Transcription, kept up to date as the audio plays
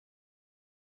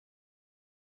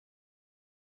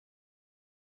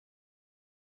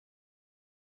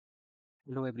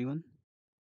Hello everyone,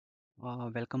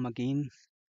 welcome again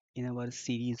in our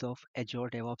series of Azure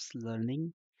DevOps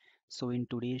Learning. So in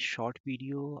today's short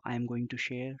video, I am going to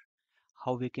share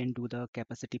how we can do the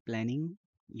capacity planning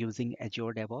using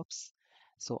Azure DevOps.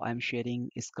 So I'm sharing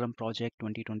Scrum Project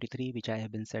 2023, which I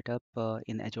have been set up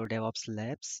in Azure DevOps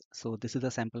Labs. So this is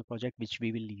a sample project which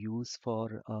we will use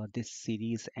for this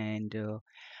series and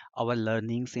our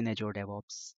learnings in Azure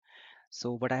DevOps.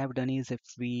 So what I have done is if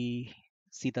we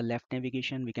see the left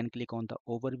navigation, we can click on the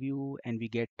overview and we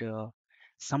get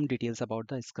some details about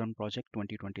the Scrum Project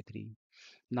 2023.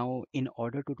 Now, in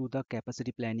order to do the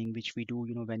capacity planning, which we do,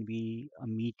 when we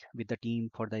meet with the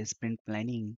team for the sprint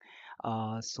planning,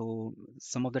 so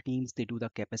some of the teams they do the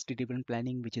capacity-driven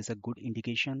planning, which is a good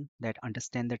indication that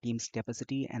understand the team's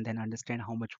capacity and then understand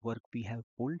how much work we have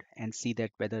pulled and see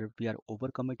that whether we are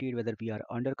overcommitted, whether we are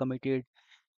undercommitted,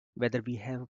 whether we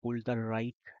have pulled the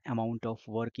right amount of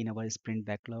work in our sprint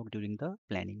backlog during the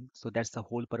planning. So that's the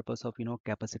whole purpose of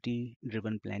capacity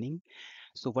driven planning.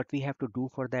 So what we have to do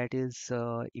for that is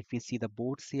if we see the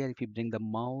boards here, if you bring the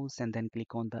mouse and then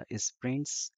click on the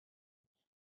sprints,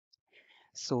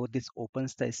 so this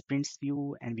opens the sprints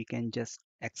view and we can just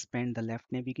expand the left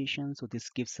navigation. So this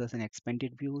gives us an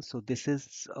expanded view. So this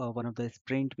is one of the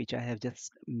sprint which I have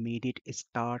just made it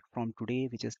start from today,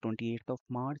 which is 28th of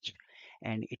March,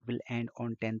 and it will end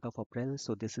on 10th of April.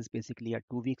 So this is basically a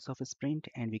 2 weeks of a sprint,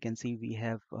 and we can see we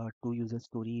have two user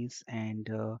stories and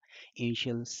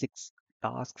initial 6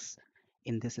 tasks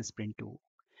in this sprint too.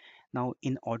 Now,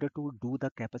 in order to do the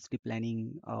capacity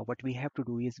planning, what we have to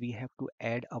do is we have to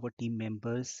add our team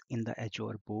members in the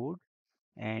Azure board.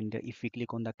 And if we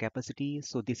click on the capacity,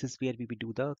 so this is where we will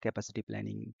do the capacity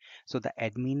planning. So the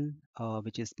admin,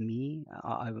 which is me,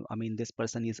 I mean, this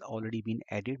person is already been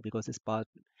added because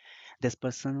this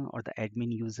person or the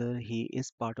admin user, he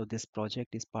is part of this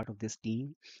project, is part of this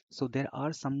team. So there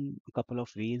are some couple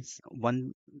of ways.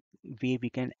 One way we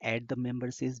can add the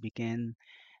members is we can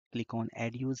click on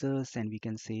add users and we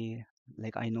can say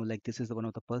like I know like this is the one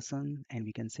of the person and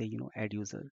we can say add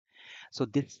user. So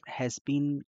this has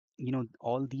been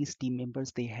all these team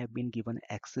members they have been given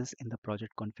access in the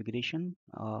project configuration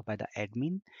by the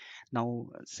admin. Now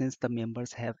since the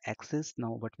members have access,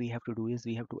 now what we have to do is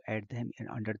we have to add them in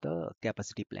under the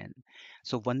capacity plan.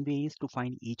 So one way is to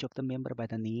find each of the member by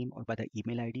the name or by the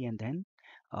email ID and then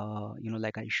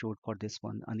like I showed for this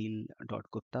one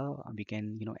Anil.Gupta, we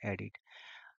can add it.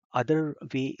 Other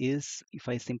way is if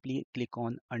I simply click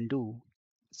on undo,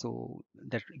 so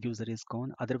that user is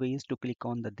gone. Other way is to click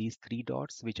on these three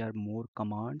dots, which are more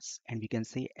commands, and we can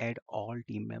say add all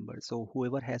team members. So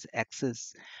whoever has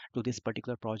access to this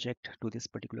particular project, to this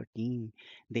particular team,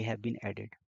 they have been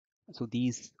added. So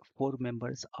these four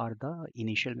members are the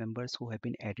initial members who have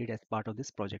been added as part of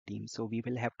this project team. So we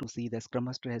will have to see, the Scrum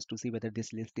Master has to see whether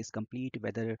this list is complete,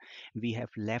 whether we have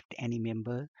left any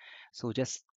member. So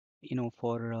just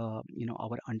for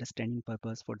our understanding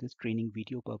purpose, for this training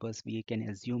video purpose, we can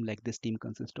assume like this team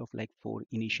consists of like four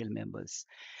initial members.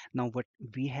 Now what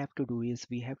we have to do is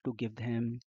we have to give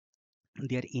them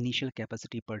their initial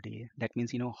capacity per day. That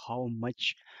means how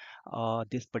much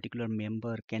this particular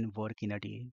member can work in a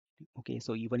day. Okay,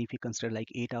 so even if you consider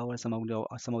like 8 hours, some of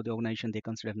the organization they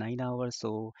consider 9 hours.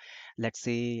 So let's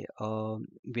say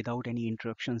without any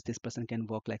interruptions this person can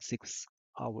work like 6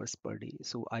 hours per day.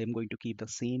 So I am going to keep the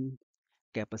same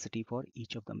capacity for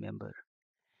each of the member.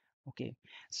 Okay,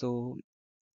 so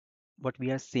what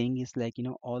we are saying is like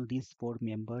all these four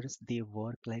members they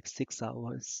work like 6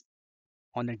 hours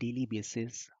on a daily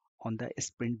basis on the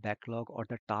sprint backlog or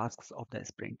the tasks of the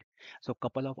sprint. So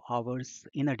couple of hours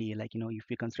in a day, like if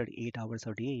we consider 8 hours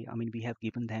a day, I mean we have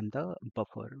given them the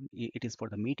buffer. It is for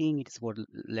the meeting, it is for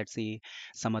let's say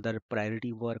some other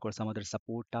priority work or some other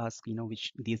support task,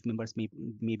 which these members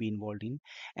may be involved in.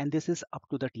 And this is up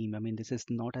to the team. I mean this is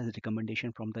not as a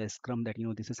recommendation from the Scrum that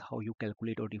this is how you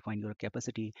calculate or define your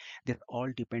capacity. This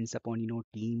all depends upon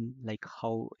team, like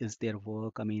how is their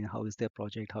work, I mean how is their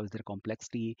project, how is their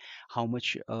complexity, how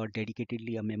much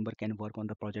dedicatedly a member can work on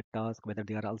the project task, whether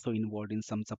they are also involved in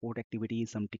some support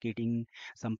activities, some ticketing,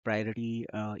 some priority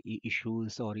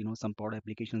issues, or some product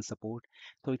application support.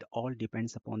 So it all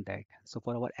depends upon that. So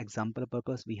for our example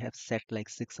purpose we have set like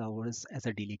 6 hours as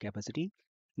a daily capacity.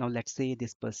 Now let's say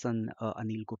this person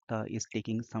Anil Gupta is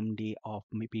taking some day off,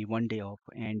 maybe one day off,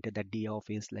 and that day off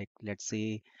is like let's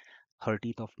say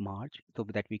 30th of March, so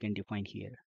that we can define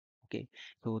here. Okay,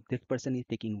 so this person is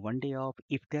taking one day off.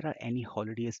 If there are any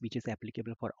holidays which is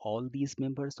applicable for all these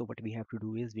members, so what we have to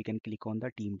do is we can click on the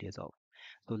team days off.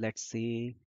 So let's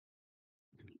say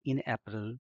in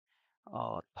April,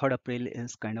 3rd April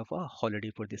is kind of a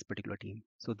holiday for this particular team.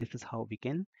 So this is how we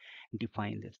can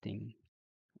define this thing.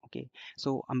 Okay,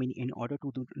 so I mean, in order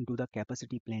to do the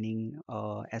capacity planning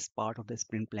as part of the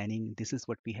sprint planning, this is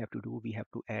what we have to do. We have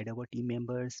to add our team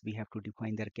members. We have to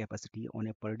define their capacity on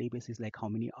a per day basis, like how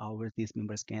many hours these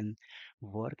members can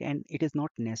work. And it is not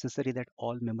necessary that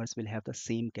all members will have the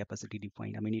same capacity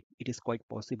defined. I mean, it is quite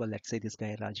possible. Let's say this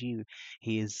guy Rajiv,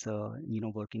 he is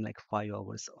working like 5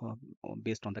 hours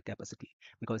based on the capacity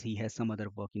because he has some other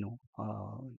work,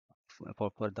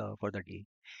 for the day.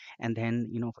 And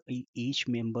then each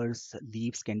member's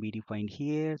leaves can be defined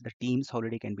here, the team's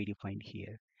holiday can be defined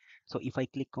here. So if I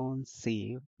click on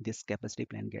save, this capacity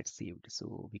plan gets saved,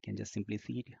 so we can just simply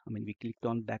see it. I mean, we clicked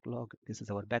on backlog, this is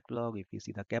our backlog. If we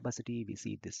see the capacity, we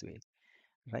see it this way,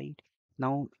 right?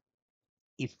 Now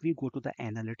if we go to the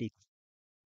analytics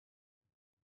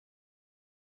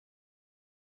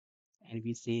and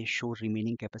we say show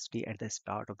remaining capacity at the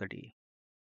start of the day.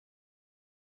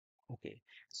 Okay,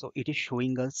 so it is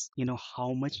showing us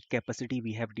how much capacity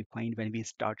we have defined when we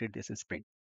started this sprint.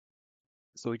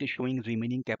 So it is showing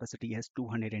remaining capacity as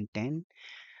 210,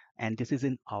 and this is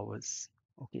in hours.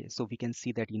 Okay, so we can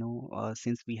see that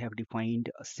since we have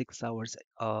defined 6 hours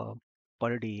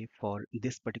per day for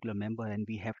this particular member, and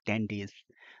we have 10 days,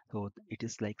 so it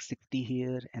is like 60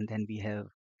 here, and then we have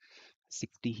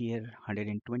 60 here,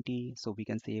 120, so we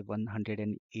can say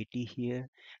 180 here.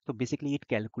 So basically it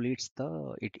calculates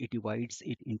it divides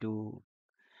it into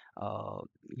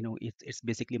it's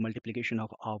basically multiplication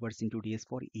of hours into days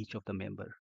for each of the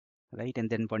member, right? And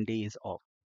then one day is off.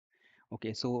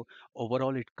 Okay, so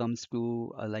overall it comes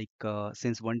to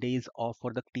since one day is off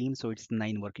for the team, so it's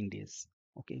 9 working days.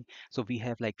 Okay, so we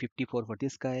have like 54 for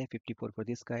this guy, 54 for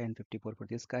this guy, and 54 for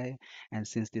this guy. And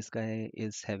since this guy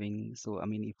is having, so I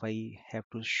mean, if I have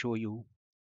to show you,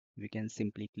 we can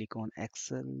simply click on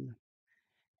Excel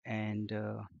and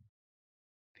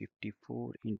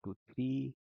 54 into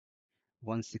 3,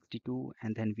 162,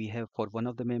 and then we have for one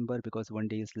of the member, because one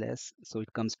day is less, so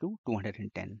it comes to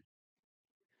 210,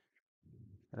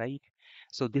 right?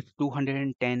 So this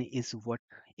 210 is what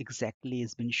exactly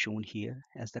has been shown here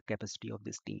as the capacity of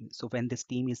this team. So when this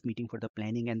team is meeting for the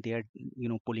planning and they are,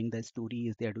 pulling the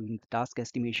stories, they are doing the task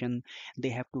estimation, they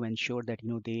have to ensure that,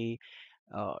 they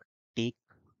uh, take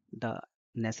the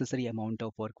necessary amount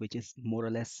of work which is more or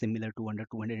less similar to under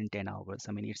 210 hours.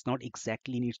 I mean, it's not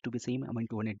exactly needs to be same. I mean,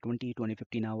 220,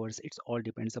 215 hours, it's all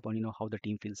depends upon how the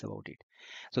team feels about it.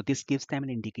 So this gives them an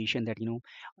indication that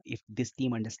if this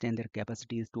team understand their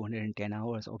capacity is 210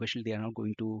 hours, obviously they are not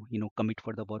going to commit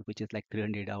for the work which is like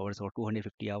 300 hours or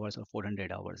 250 hours or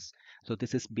 400 hours. So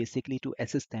this is basically to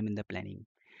assist them in the planning.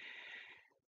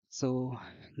 So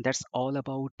that's all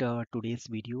about today's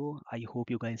video. I hope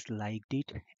you guys liked it,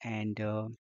 and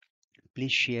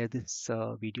please share this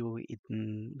video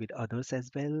with others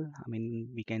as well. I mean,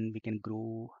 we can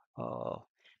grow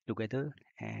together.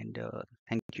 And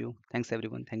thank you. Thanks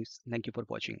everyone. Thank you for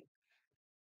watching.